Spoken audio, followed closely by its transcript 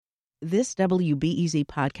This WBEZ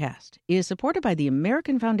podcast is supported by the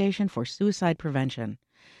American Foundation for Suicide Prevention.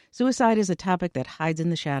 Suicide is a topic that hides in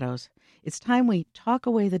the shadows. It's time we talk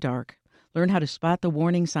away the dark, learn how to spot the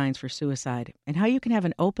warning signs for suicide, and how you can have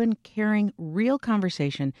an open, caring, real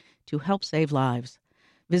conversation to help save lives.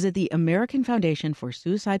 Visit the American Foundation for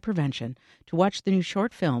Suicide Prevention to watch the new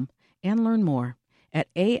short film and learn more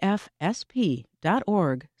at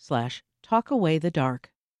afsp.org/talkawaythedark.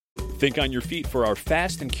 Think on your feet for our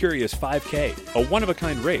Fast and Curious 5K, a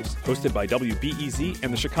one-of-a-kind race hosted by WBEZ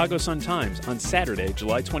and the Chicago Sun-Times on Saturday,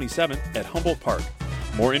 July 27th at Humboldt Park.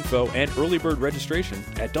 More info and early bird registration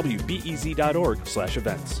at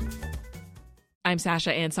wbez.org/events. I'm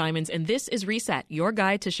Sasha Ann Simons, and this is Reset, your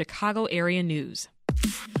guide to Chicago area news.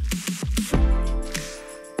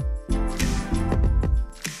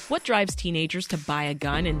 What drives teenagers to buy a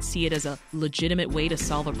gun and see it as a legitimate way to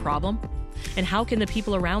solve a problem? And how can the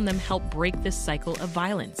people around them help break this cycle of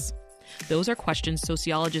violence? Those are questions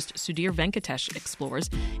sociologist Sudhir Venkatesh explores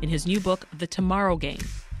in his new book, The Tomorrow Game.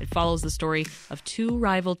 It follows the story of two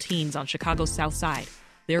rival teens on Chicago's South Side,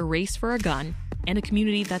 their race for a gun, and a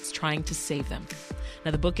community that's trying to save them. Now,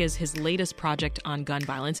 the book is his latest project on gun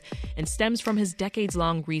violence and stems from his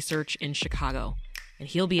decades-long research in Chicago. And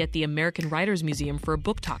he'll be at the American Writers Museum for a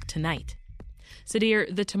book talk tonight. Sudhir,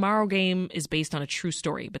 The Tomorrow Game is based on a true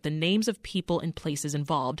story, but the names of people and places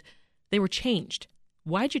involved, they were changed.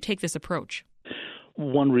 Why'd you take this approach?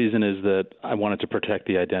 One reason is that I wanted to protect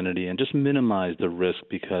the identity and just minimize the risk,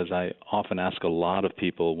 because I often ask a lot of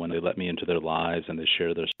people when they let me into their lives and they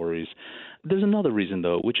share their stories. There's another reason,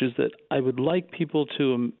 though, which is that I would like people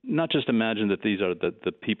to not just imagine that these are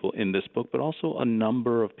the people in this book, but also a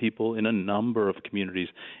number of people in a number of communities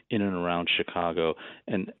in and around Chicago,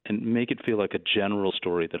 and make it feel like a general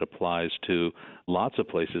story that applies to lots of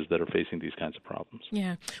places that are facing these kinds of problems.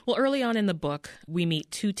 Yeah. Well, early on in the book, we meet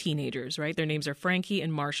two teenagers, right? Their names are Frankie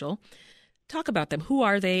and Marshall. Talk about them. Who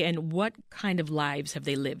are they, and what kind of lives have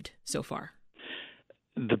they lived so far?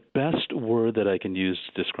 The best word that I can use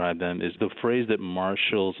to describe them is the phrase that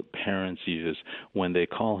Marshall's parents use when they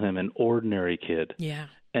call him an ordinary kid. Yeah.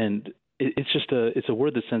 And it's a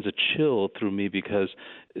word that sends a chill through me, because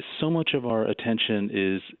so much of our attention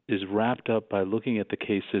is wrapped up by looking at the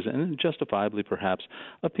cases, and justifiably perhaps,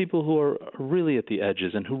 of people who are really at the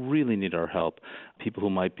edges and who really need our help. People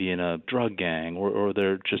who might be in a drug gang, or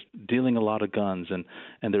they're just dealing a lot of guns, and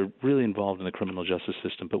they're really involved in the criminal justice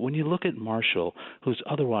system. But when you look at Marshall, who's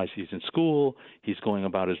otherwise, he's in school, he's going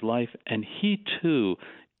about his life, and he too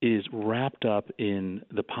is wrapped up in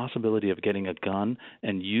the possibility of getting a gun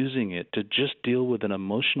and using it to just deal with an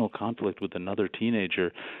emotional conflict with another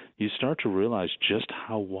teenager, you start to realize just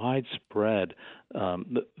how widespread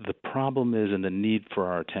the problem is and the need for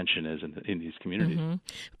our attention is in these communities. Mm-hmm.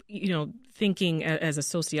 You know, thinking as a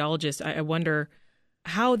sociologist, I wonder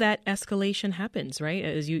how that escalation happens, right?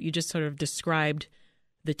 As you just sort of described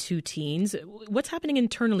the two teens. What's happening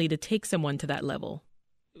internally to take someone to that level,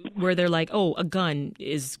 where they're like, oh, a gun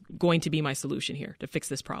is going to be my solution here to fix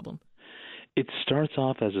this problem? It starts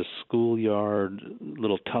off as a schoolyard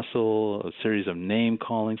little tussle, a series of name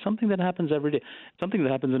calling, something that happens every day, something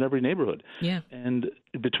that happens in every neighborhood. Yeah. And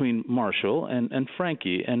between Marshall and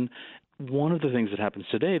Frankie. And one of the things that happens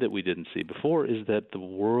today that we didn't see before is that the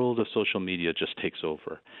world of social media just takes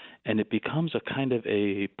over, and it becomes a kind of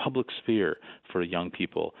a public sphere for young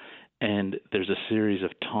people. And there's a series of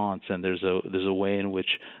taunts, and there's a way in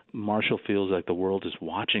which Marshall feels like the world is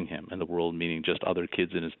watching him, and the world meaning just other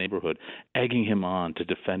kids in his neighborhood, egging him on to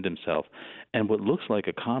defend himself. And what looks like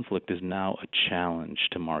a conflict is now a challenge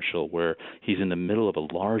to Marshall, where he's in the middle of a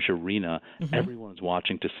large arena. Mm-hmm. Everyone's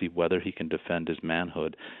watching to see whether he can defend his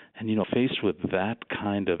manhood. And, faced with that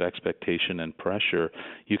kind of expectation and pressure,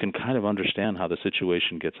 you can kind of understand how the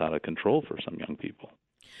situation gets out of control for some young people.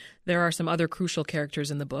 There are some other crucial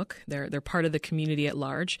characters in the book. They're part of the community at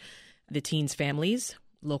large, the teens' families,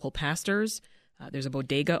 local pastors. There's a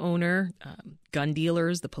bodega owner, gun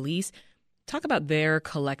dealers, the police. Talk about their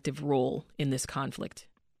collective role in this conflict.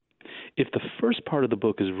 If the first part of the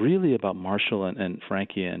book is really about Marshall and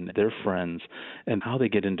Frankie and their friends and how they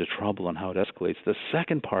get into trouble and how it escalates, the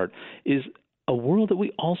second part is a world that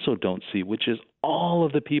we also don't see, which is all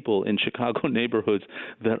of the people in Chicago neighborhoods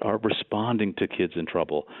that are responding to kids in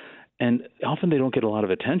trouble. And often they don't get a lot of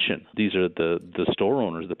attention. These are the store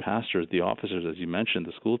owners, the pastors, the officers, as you mentioned,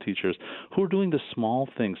 the school teachers, who are doing the small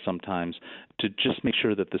things sometimes to just make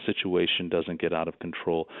sure that the situation doesn't get out of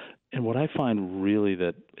control. And what I find really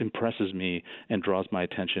that impresses me and draws my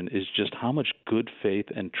attention is just how much good faith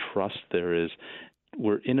and trust there is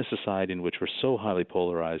we're in a society in which we're so highly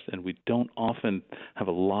polarized, and we don't often have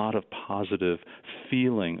a lot of positive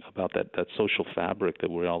feeling about that social fabric that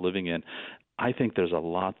we're all living in. I think there's a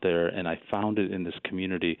lot there, and I found it in this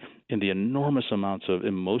community in the enormous amounts of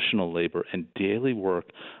emotional labor and daily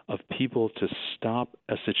work of people to stop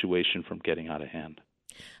a situation from getting out of hand.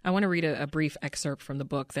 I want to read a brief excerpt from the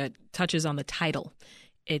book that touches on the title.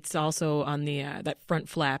 It's also on the that front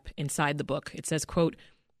flap inside the book. It says, quote,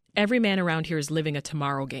 "Every man around here is living a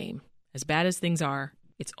tomorrow game. As bad as things are,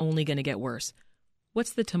 it's only going to get worse."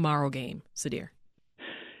 What's the tomorrow game, Sudhir?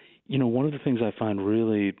 You know, one of the things I find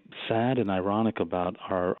really sad and ironic about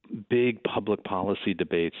our big public policy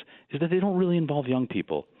debates is that they don't really involve young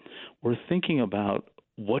people. We're thinking about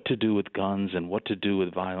what to do with guns and what to do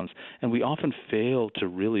with violence, and we often fail to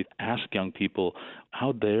really ask young people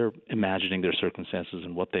how they're imagining their circumstances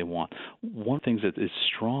and what they want. One of the things that is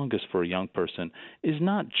strongest for a young person is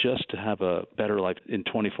not just to have a better life in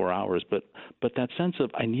 24 hours, but that sense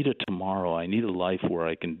of I need a tomorrow, I need a life where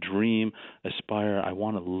I can dream, aspire, I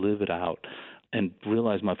want to live it out and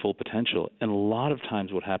realize my full potential. And a lot of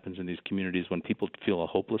times what happens in these communities when people feel a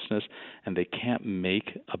hopelessness and they can't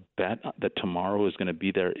make a bet that tomorrow is going to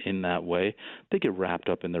be there in that way, they get wrapped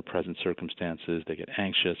up in their present circumstances, they get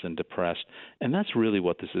anxious and depressed. And that's really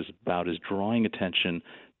what this is about, is drawing attention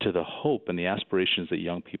to the hope and the aspirations that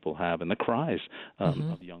young people have and the cries of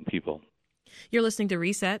young people. You're listening to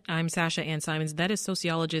Reset. I'm Sasha Ann Simons. That is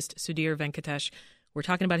sociologist Sudhir Venkatesh. We're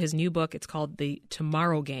talking about his new book. It's called The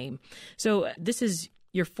Tomorrow Game. So this is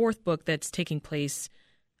your fourth book that's taking place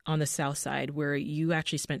on the South Side, where you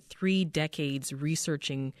actually spent 3 decades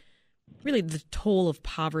researching really the toll of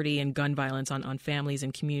poverty and gun violence on families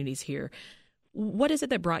and communities here. What is it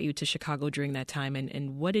that brought you to Chicago during that time,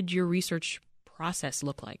 and what did your research process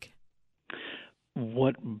look like?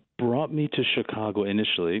 What brought me to Chicago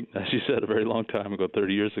initially, as you said, a very long time ago,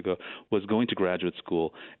 30 years ago, was going to graduate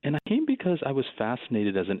school. And I came because I was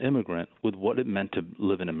fascinated as an immigrant with what it meant to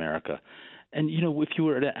live in America. And, you know, if you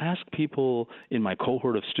were to ask people in my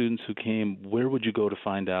cohort of students who came, where would you go to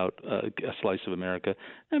find out a slice of America?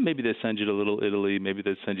 And maybe they'd send you to Little Italy, maybe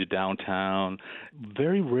they'd send you downtown.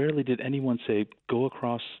 Very rarely did anyone say, go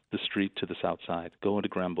across the street to the South Side, go into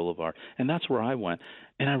Grand Boulevard. And that's where I went.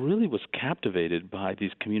 And I really was captivated by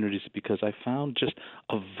these communities because I found just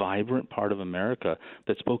a vibrant part of America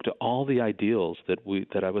that spoke to all the ideals that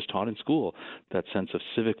I was taught in school, that sense of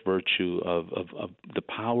civic virtue, of the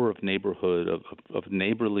power of neighborhood, of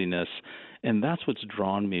neighborliness. And that's what's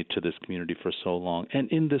drawn me to this community for so long, and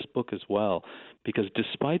in this book as well, because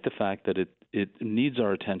despite the fact that it needs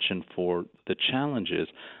our attention for the challenges,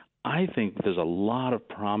 I think there's a lot of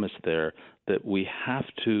promise there that we have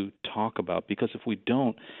to talk about, because if we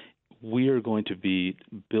don't, we are going to be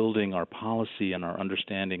building our policy and our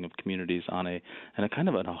understanding of communities on a kind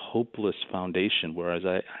of a hopeless foundation, whereas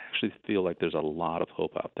I actually feel like there's a lot of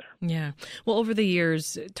hope out there. Yeah. Well, over the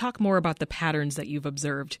years, talk more about the patterns that you've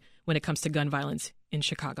observed when it comes to gun violence in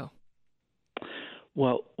Chicago.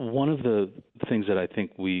 Well, one of the things that I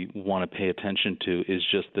think we want to pay attention to is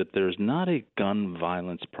just that there's not a gun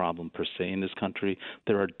violence problem per se in this country.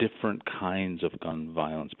 There are different kinds of gun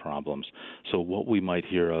violence problems. So what we might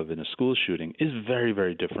hear of in a school shooting is very,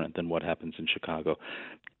 very different than what happens in Chicago.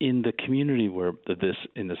 In the community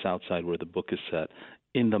in the South Side where the book is set,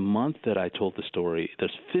 in the month that I told the story,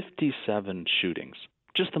 there's 57 shootings.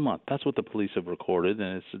 Just a month. That's what the police have recorded,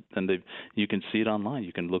 and you can see it online.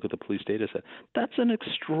 You can look at the police data set. That's an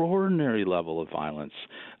extraordinary level of violence.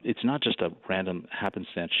 It's not just a random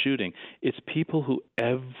happenstance shooting. It's people who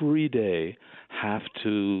every day have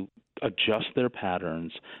to adjust their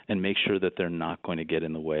patterns and make sure that they're not going to get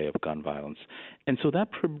in the way of gun violence. And so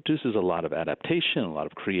that produces a lot of adaptation, a lot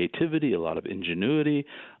of creativity, a lot of ingenuity.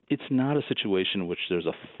 It's not a situation in which there's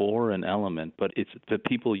a foreign element, but it's the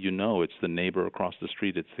people it's the neighbor across the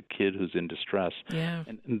street, it's the kid who's in distress. Yeah.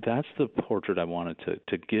 And that's the portrait I wanted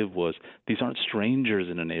to give, was these aren't strangers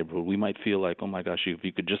in a neighborhood. We might feel like, oh my gosh, if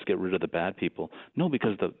you could just get rid of the bad people. No,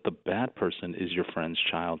 because the bad person is your friend's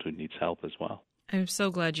child who needs help as well. I'm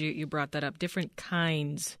so glad you brought that up. Different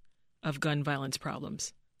kinds of gun violence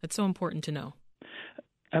problems. That's so important to know.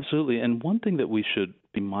 Absolutely. And one thing that we should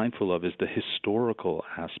be mindful of is the historical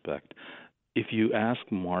aspect. If you ask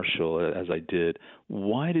Marshall, as I did,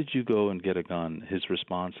 why did you go and get a gun? His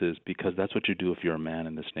response is, because that's what you do if you're a man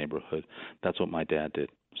in this neighborhood. That's what my dad did.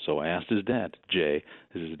 So I asked his dad, Jay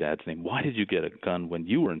is his dad's name, why did you get a gun when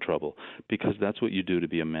you were in trouble? Because that's what you do to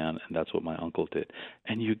be a man, and that's what my uncle did.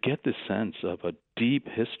 And you get this sense of a deep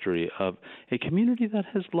history of a community that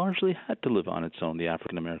has largely had to live on its own, the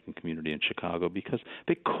African American community in Chicago, because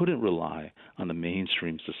they couldn't rely on the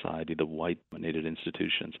mainstream society, the white-dominated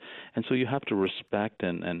institutions. And so you have to respect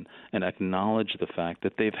and acknowledge the fact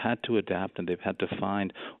that they've had to adapt and they've had to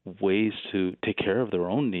find ways to take care of their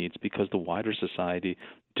own needs because the wider society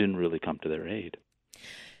didn't really come to their aid.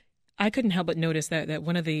 I couldn't help but notice that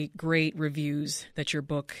one of the great reviews that your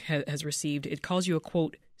book has received, it calls you a,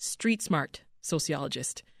 quote, street smart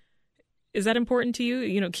sociologist. Is that important to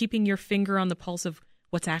you, keeping your finger on the pulse of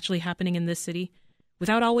what's actually happening in this city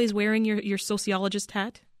without always wearing your sociologist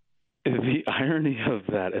hat? The irony of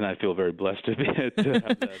that, and I feel very blessed to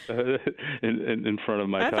have that in front of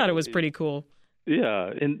my I thought it was pretty cool. Yeah,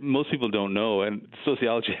 and most people don't know, and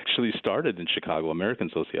sociology actually started in Chicago, American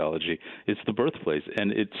sociology. It's the birthplace,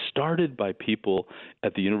 and it started by people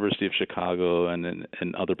at the University of Chicago and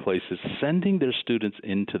other places sending their students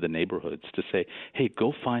into the neighborhoods to say, hey,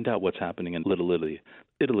 go find out what's happening in Little Italy,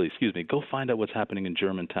 go find out what's happening in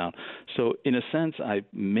Germantown. So in a sense, I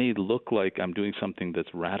may look like I'm doing something that's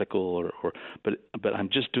radical, but I'm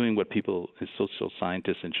just doing what people, social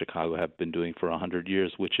scientists in Chicago, have been doing for 100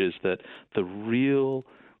 years, which is that the real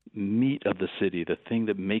meat of the city, the thing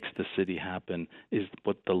that makes the city happen, is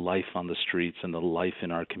what the life on the streets and the life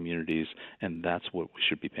in our communities, and that's what we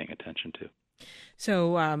should be paying attention to.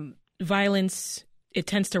 So violence, it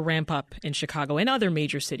tends to ramp up in Chicago and other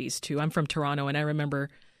major cities, too. I'm from Toronto, and I remember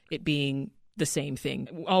it being the same thing,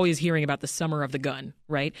 always hearing about the summer of the gun,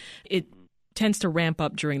 right? It tends to ramp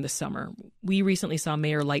up during the summer. We recently saw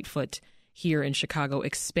Mayor Lightfoot here in Chicago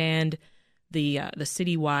expand the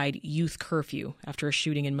citywide youth curfew after a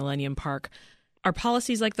shooting in Millennium Park. Are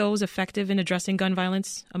policies like those effective in addressing gun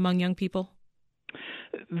violence among young people?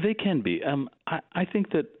 They can be. I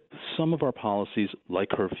think that some of our policies, like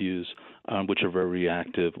curfews, which are very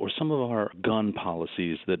reactive, or some of our gun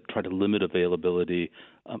policies that try to limit availability,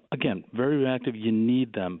 again, very reactive, you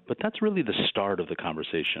need them, but that's really the start of the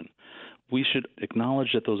conversation. We should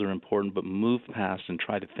acknowledge that those are important, but move past and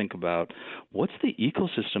try to think about what's the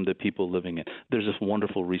ecosystem that people are living in. There's this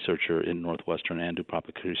wonderful researcher in Northwestern, Andrew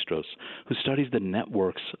Papachristos, who studies the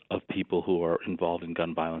networks of people who are involved in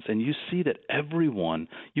gun violence. And you see that everyone,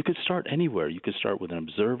 you could start anywhere. You could start with an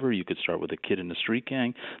observer. You could start with a kid in a street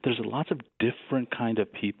gang. There's lots of different kind of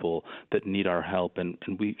people that need our help, and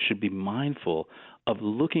we should be mindful of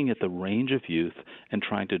looking at the range of youth and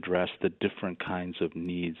trying to address the different kinds of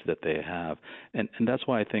needs that they have. And that's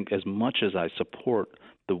why I think as much as I support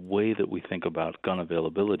the way that we think about gun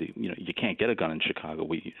availability, you can't get a gun in Chicago,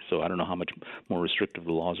 so I don't know how much more restrictive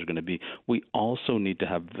the laws are going to be. We also need to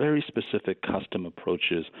have very specific custom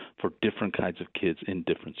approaches for different kinds of kids in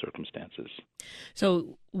different circumstances.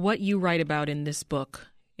 So what you write about in this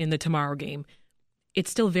book, in The Tomorrow Game,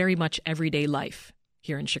 it's still very much everyday life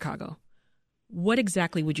here in Chicago. What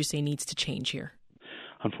exactly would you say needs to change here?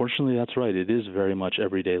 Unfortunately, that's right. It is very much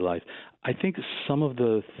everyday life. I think some of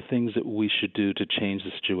the things that we should do to change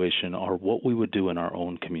the situation are what we would do in our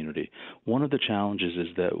own community. One of the challenges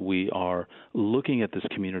is that we are looking at this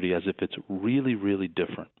community as if it's really, really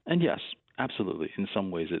different. And yes, absolutely, in some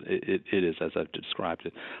ways it is, as I've described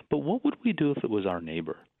it. But what would we do if it was our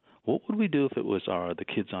neighbor? What would we do if it was the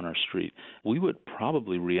kids on our street? We would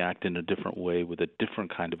probably react in a different way with a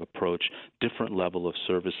different kind of approach, different level of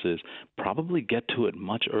services, probably get to it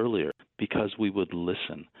much earlier because we would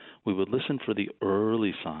listen. We would listen for the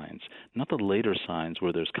early signs, not the later signs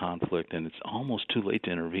where there's conflict and it's almost too late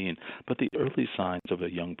to intervene, but the early signs of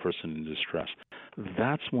a young person in distress.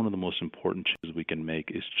 That's one of the most important changes we can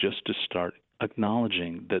make, is just to start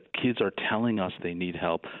acknowledging that kids are telling us they need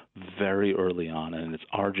help very early on, and it's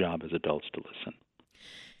our job as adults to listen.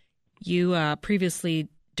 You previously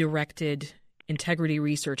directed integrity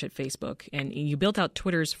research at Facebook, and you built out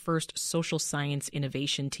Twitter's first social science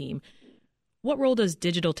innovation team. What role does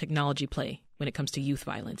digital technology play when it comes to youth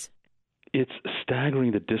violence? It's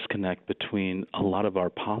staggering, the disconnect between a lot of our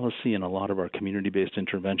policy and a lot of our community-based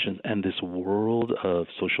interventions and this world of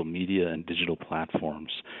social media and digital platforms.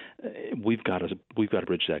 We've got to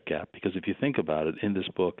bridge that gap, because if you think about it, in this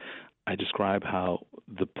book, I describe how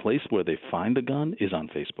the place where they find the gun is on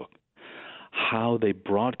Facebook. How they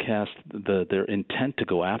broadcast their intent to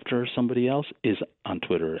go after somebody else is on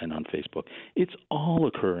Twitter and on Facebook. It's all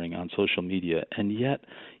occurring on social media, and yet,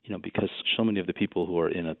 because so many of the people who are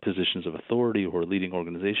in positions of authority or leading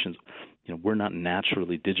organizations, we're not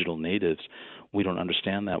naturally digital natives. We don't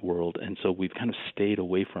understand that world, and so we've kind of stayed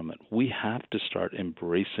away from it. We have to start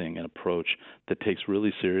embracing an approach that takes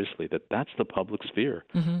really seriously that's the public sphere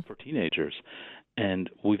for teenagers. And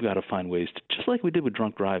we've got to find ways to, just like we did with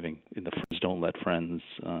drunk driving, in the friends don't let friends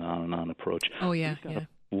on and on approach. Oh, yeah,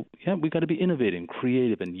 we've got to be innovative,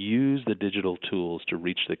 creative, and use the digital tools to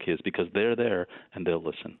reach the kids because they're there and they'll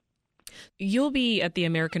listen. You'll be at the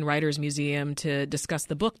American Writers Museum to discuss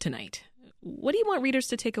the book tonight. What do you want readers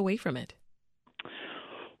to take away from it?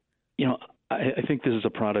 I think this is a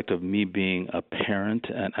product of me being a parent,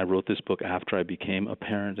 and I wrote this book after I became a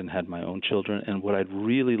parent and had my own children. And what I'd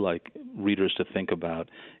really like readers to think about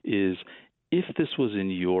is, if this was in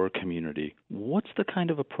your community, what's the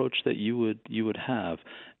kind of approach that you would have,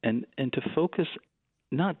 and to focus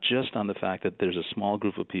not just on the fact that there's a small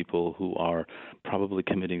group of people who are probably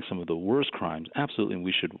committing some of the worst crimes. Absolutely,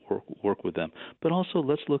 we should work with them. But also,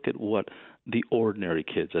 let's look at what the ordinary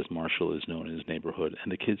kids, as Marshall is known in his neighborhood,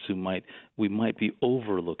 and the kids who we might be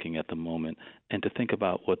overlooking at the moment, and to think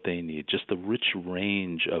about what they need. Just the rich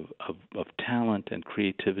range of talent and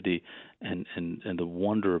creativity and the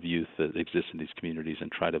wonder of youth that exists in these communities,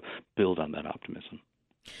 and try to build on that optimism.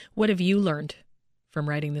 What have you learned from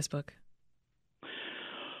writing this book?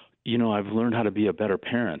 I've learned how to be a better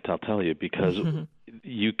parent, I'll tell you, because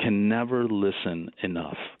you can never listen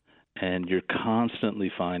enough. And I'm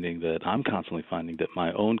constantly finding that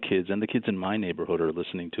my own kids and the kids in my neighborhood are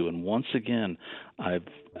listening to. And once again, I've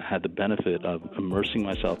had the benefit of immersing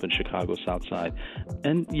myself in Chicago's South Side.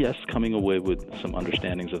 And yes, coming away with some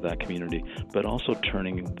understandings of that community, but also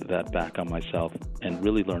turning that back on myself and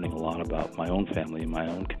really learning a lot about my own family and my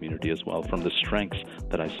own community as well from the strengths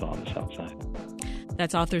that I saw on the South Side.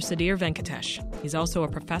 That's author Sudhir Venkatesh. He's also a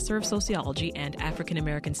professor of sociology and African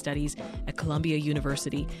American studies at Columbia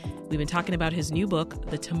University. We've been talking about his new book,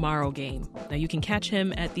 The Tomorrow Game. Now, you can catch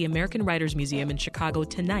him at the American Writers Museum in Chicago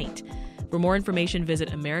tonight. For more information, visit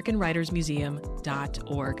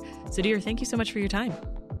AmericanWritersMuseum.org. Sudhir, thank you so much for your time.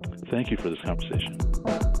 Thank you for this conversation.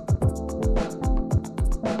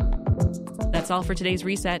 That's all for today's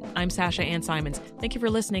Reset. I'm Sasha Ann Simons. Thank you for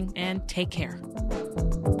listening, and take care.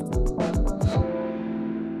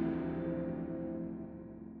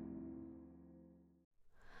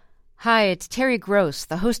 Hi, it's Terry Gross,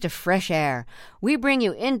 the host of Fresh Air. We bring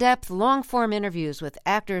you in-depth, long-form interviews with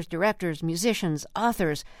actors, directors, musicians,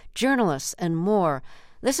 authors, journalists, and more.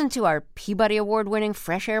 Listen to our Peabody Award-winning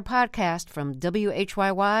Fresh Air podcast from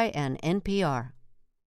WHYY and NPR.